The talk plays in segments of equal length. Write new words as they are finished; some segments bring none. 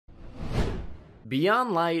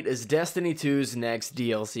Beyond Light is Destiny 2's next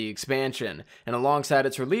DLC expansion, and alongside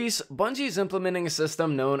its release, Bungie is implementing a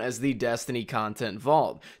system known as the Destiny Content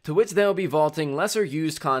Vault, to which they'll be vaulting lesser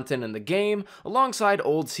used content in the game alongside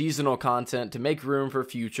old seasonal content to make room for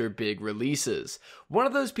future big releases. One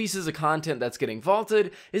of those pieces of content that's getting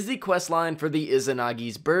vaulted is the questline for the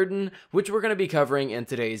Izanagi's Burden, which we're going to be covering in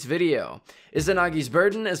today's video. Izanagi's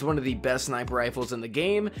Burden is one of the best sniper rifles in the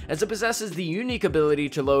game, as it possesses the unique ability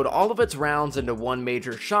to load all of its rounds into one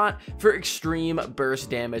major shot for extreme burst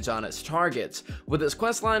damage on its targets. With its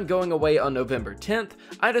questline going away on November 10th,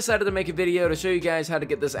 I decided to make a video to show you guys how to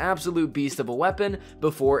get this absolute beast of a weapon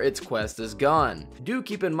before its quest is gone. Do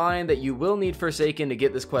keep in mind that you will need Forsaken to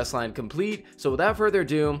get this questline complete, so without further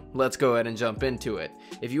ado, let's go ahead and jump into it.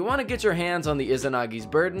 If you want to get your hands on the Izanagi's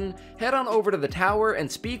Burden, head on over to the tower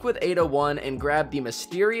and speak with 801 and grab the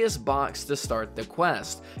mysterious box to start the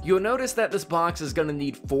quest. You'll notice that this box is going to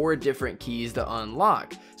need 4 different keys to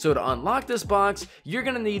unlock. So to unlock this box, you're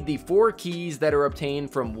going to need the 4 keys that are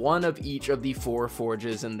obtained from one of each of the 4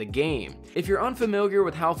 forges in the game. If you're unfamiliar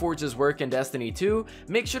with how forges work in Destiny 2,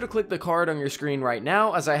 make sure to click the card on your screen right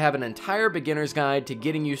now, as I have an entire beginner's guide to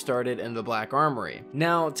getting you started in the Black Armory.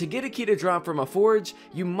 Now, to get a key to drop from a forge,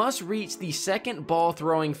 you must reach the second ball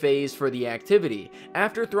throwing phase for the activity.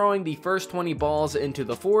 After throwing the first 20 balls into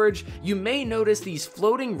the forge, you may notice these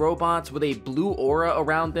floating robots with a blue aura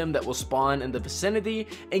around them that will spawn in the vicinity,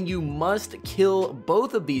 and you must kill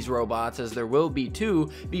both of these robots, as there will be 2,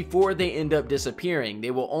 before they end up disappearing.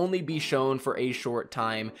 They will only be shown for a short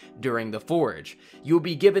time during the forge. You'll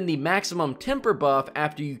be given the maximum temper buff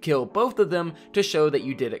after you kill both of them to show that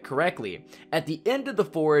you did it correctly. At the end of the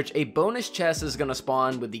forge, a bonus chest is going to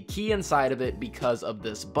spawn with the key inside of it because of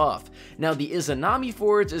this buff. Now, the Izanami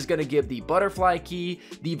forge is going to give the butterfly key,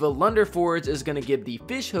 the Volunder forge is going to give the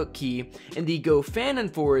fishhook key, and the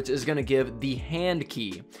Gofanon forge is going to give the hand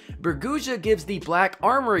key. Bergusia gives the Black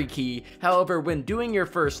Armory key. However, when doing your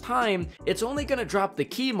first time, it's only going to drop the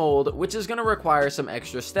key mold, which is going to require some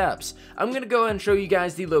extra steps. I'm going to go ahead and show you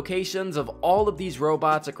guys the locations of all of these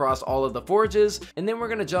robots across all of the forges, and then we're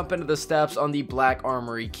going to jump into the steps on the Black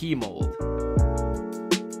Armory key mold.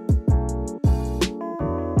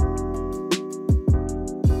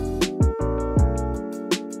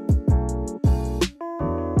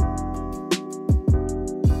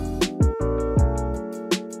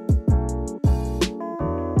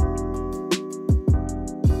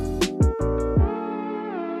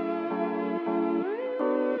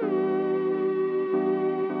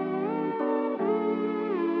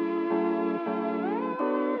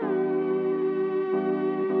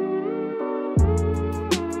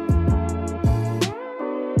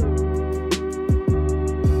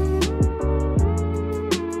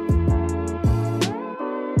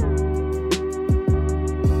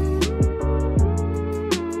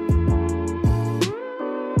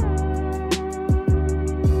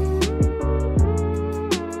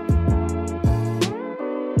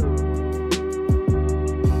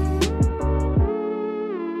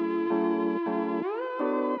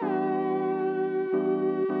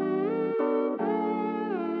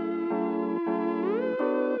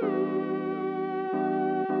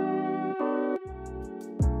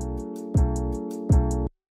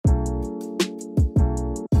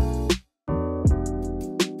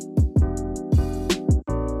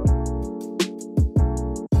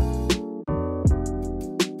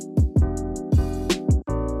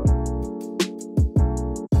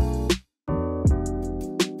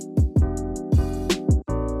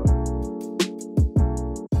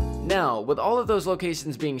 Now, with all of those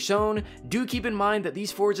locations being shown, do keep in mind that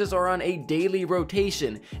these forges are on a daily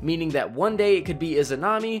rotation, meaning that one day it could be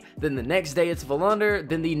Izanami, then the next day it's Volunder,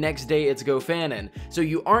 then the next day it's Gofanon. So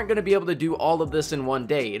you aren't going to be able to do all of this in one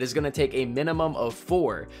day. It is going to take a minimum of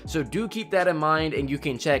 4. So do keep that in mind, and you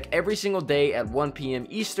can check every single day at 1 PM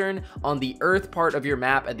Eastern on the Earth part of your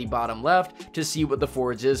map at the bottom left to see what the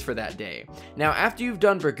forge is for that day. Now, after you've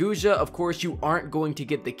done Bergusia, of course you aren't going to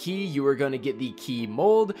get the key, you are going to get the key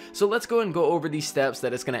mold. So let's go and go over these steps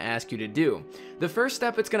that it's going to ask you to do. The first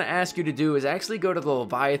step it's going to ask you to do is actually go to the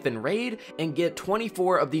Leviathan raid and get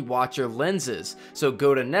 24 of the Watcher lenses. So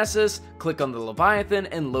go to Nessus, click on the Leviathan,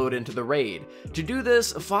 and load into the raid. To do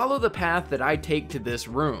this, follow the path that I take to this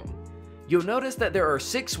room. You'll notice that there are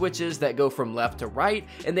 6 switches that go from left to right,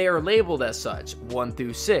 and they are labeled as such, 1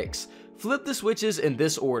 through 6. Flip the switches in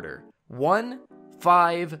this order: 1,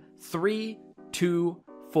 5, 3, 2,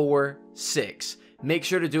 4, 6. Make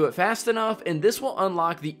sure to do it fast enough, and this will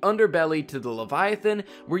unlock the underbelly to the Leviathan,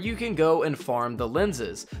 where you can go and farm the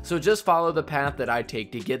lenses. So just follow the path that I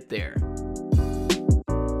take to get there.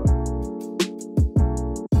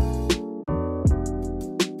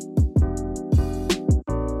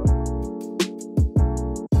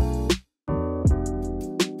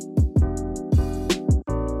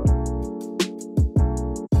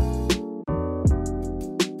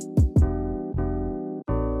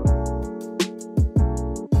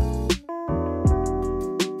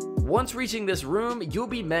 Once reaching this room, you'll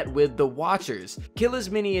be met with the Watchers. Kill as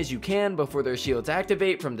many as you can before their shields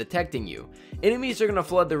activate from detecting you. Enemies are going to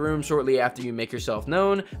flood the room shortly after you make yourself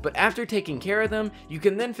known, but after taking care of them, you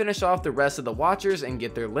can then finish off the rest of the Watchers and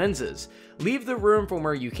get their lenses. Leave the room from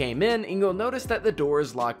where you came in and you'll notice that the door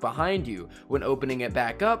is locked behind you. When opening it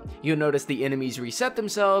back up, you'll notice the enemies reset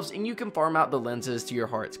themselves and you can farm out the lenses to your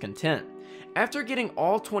heart's content. After getting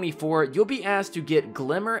all 24, you'll be asked to get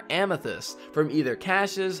Glimmer Amethyst from either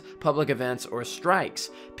caches, public events, or strikes.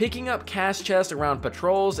 Picking up cache chests around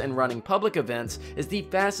patrols and running public events is the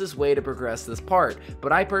fastest way to progress this part,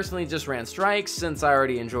 but I personally just ran strikes since I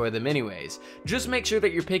already enjoy them anyways. Just make sure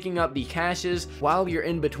that you're picking up the caches while you're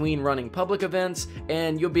in between running public events,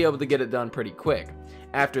 and you'll be able to get it done pretty quick.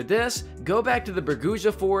 After this, go back to the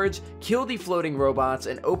Bergusia Forge, kill the floating robots,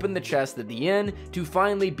 and open the chest at the end to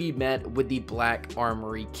finally be met with the Black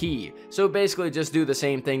Armory key. So basically just do the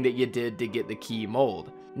same thing that you did to get the key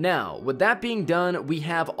mold. Now, with that being done, we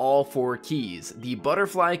have all 4 keys: the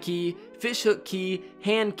Butterfly key, Fishhook key,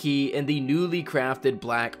 Hand key, and the newly crafted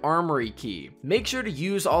Black Armory key. Make sure to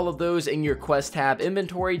use all of those in your quest tab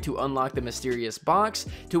inventory to unlock the mysterious box,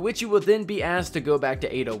 to which you will then be asked to go back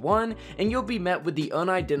to 801, and you'll be met with the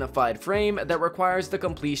unidentified frame that requires the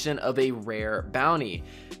completion of a rare bounty.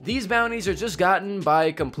 These bounties are just gotten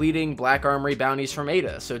by completing Black Armory bounties from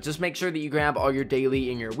Ada, so just make sure that you grab all your daily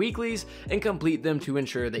and your weeklies and complete them to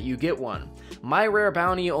ensure that you get one. My rare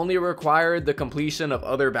bounty only required the completion of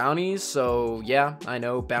other bounties, so yeah, I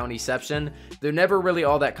know, bountyception. They're never really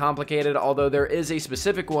all that complicated, although there is a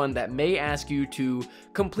specific one that may ask you to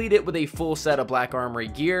complete it with a full set of Black Armory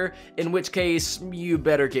gear, in which case you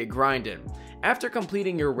better get grinding. After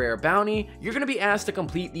completing your rare bounty, you're going to be asked to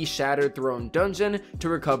complete the Shattered Throne dungeon to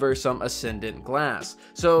recover some Ascendant glass.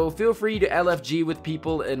 So feel free to LFG with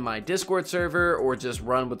people in my Discord server or just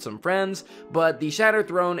run with some friends, but the Shattered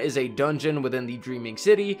Throne is a dungeon within the Dreaming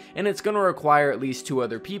City, and it's going to require at least 2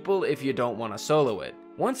 other people if you don't want to solo it.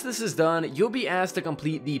 Once this is done, you'll be asked to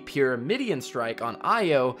complete the Pyramidion Strike on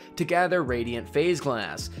Io to gather Radiant Phase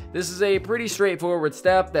Glass. This is a pretty straightforward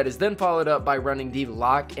step that is then followed up by running the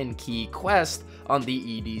Lock and Key quest on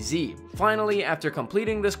the EDZ. Finally, after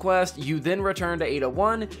completing this quest, you then return to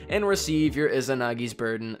 801 and receive your Izanagi's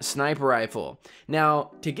Burden sniper rifle.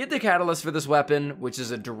 Now, to get the catalyst for this weapon, which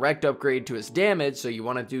is a direct upgrade to its damage, so you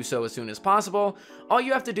want to do so as soon as possible, all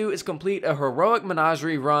you have to do is complete a heroic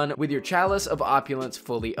menagerie run with your Chalice of Opulence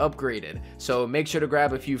fully upgraded. So make sure to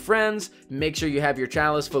grab a few friends, make sure you have your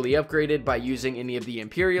Chalice fully upgraded by using any of the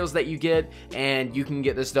Imperials that you get, and you can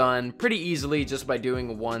get this done pretty easily just by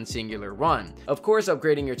doing one singular run. Of course,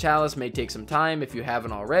 upgrading your Chalice may take some time if you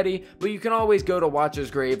haven't already, but you can always go to Watcher's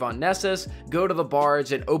Grave on Nessus, go to the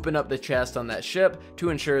barge, and open up the chest on that ship to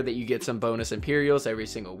ensure that you get some bonus Imperials every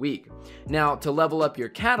single week. Now, to level up your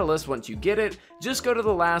Catalyst once you get it, just go to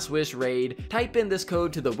the Last Wish raid, type in this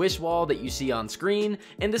code to the wish wall that you see on screen,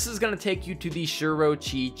 and this is going to take you to the Shuro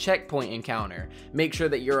Chi checkpoint encounter. Make sure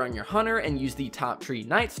that you're on your Hunter and use the Top Tree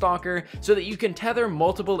Night Stalker so that you can tether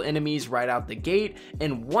multiple enemies right out the gate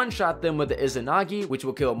and one-shot them with the Izanagi, which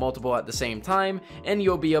will kill multiple at the same time, and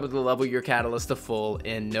you'll be able to level your Catalyst to full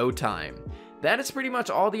in no time. That is pretty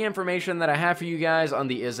much all the information that I have for you guys on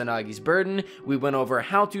the Izanagi's Burden. We went over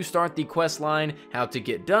how to start the quest line, how to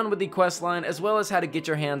get done with the quest line, as well as how to get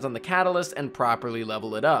your hands on the Catalyst and properly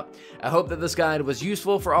level it up. I hope that this guide was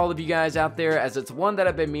useful for all of you guys out there, as it's one that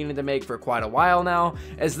I've been meaning to make for quite a while now,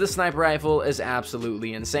 as this sniper rifle is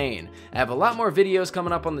absolutely insane. I have a lot more videos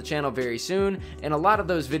coming up on the channel very soon, and a lot of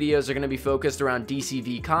those videos are going to be focused around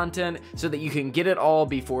DCV content so that you can get it all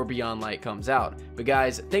before Beyond Light comes out. But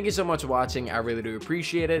guys, thank you so much for watching. I really do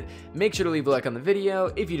appreciate it. Make sure to leave a like on the video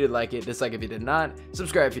if you did like it, dislike if you did not,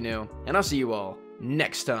 subscribe if you're new, and I'll see you all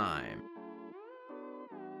next time.